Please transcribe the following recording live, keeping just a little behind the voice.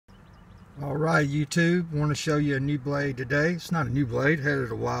Alright YouTube, want to show you a new blade today. It's not a new blade, had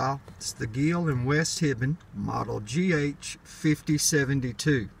it a while. It's the Gil and Wes hibben model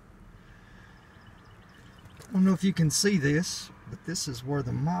GH5072. I don't know if you can see this, but this is where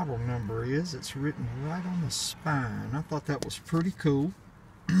the model number is. It's written right on the spine. I thought that was pretty cool.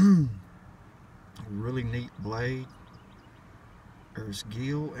 A really neat blade. There's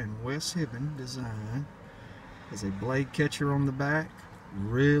Gil and Wes hibben design. There's a blade catcher on the back.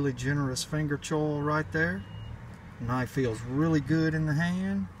 Really generous finger choil right there. Knife feels really good in the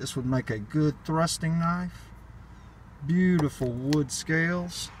hand. This would make a good thrusting knife. Beautiful wood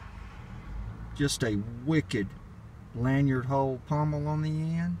scales. Just a wicked lanyard hole pommel on the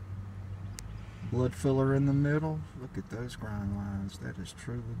end. Blood filler in the middle. Look at those grind lines. That is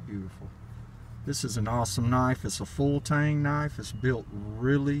truly beautiful. This is an awesome knife. It's a full tang knife. It's built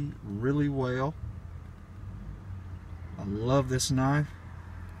really, really well. I love this knife.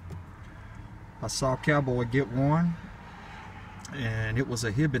 I saw Cowboy get one, and it was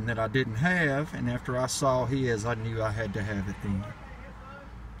a hibben that I didn't have, and after I saw his, I knew I had to have it then.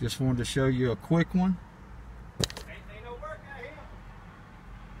 Just wanted to show you a quick one.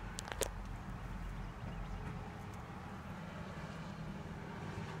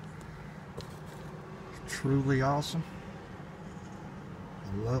 Truly awesome.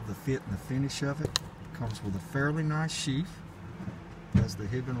 I love the fit and the finish of it. Comes with a fairly nice sheath. Has the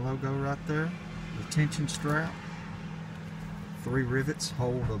hibben logo right there. Retention strap. 3 rivets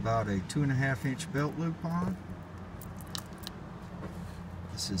hold about a 2.5-inch belt loop on.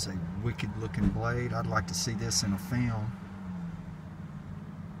 This is a wicked looking blade. I'd like to see this in a film.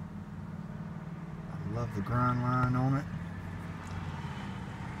 I love the grind line on it.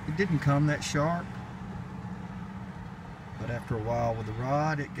 It didn't come that sharp, but after a while with the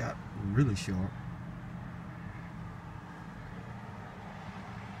rod it got really sharp.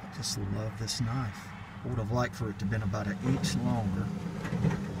 I just love this knife. I would have liked for it to have been about 1 inch longer.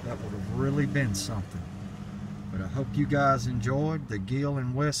 That would have really been something. But I hope you guys enjoyed the Gil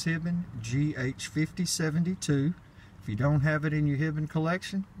and Wes hibben GH5072. If you don't have it in your hibben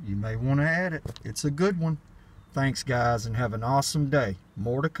collection, you may want to add it. It's a good one. Thanks guys, and have an awesome day.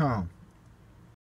 More to come.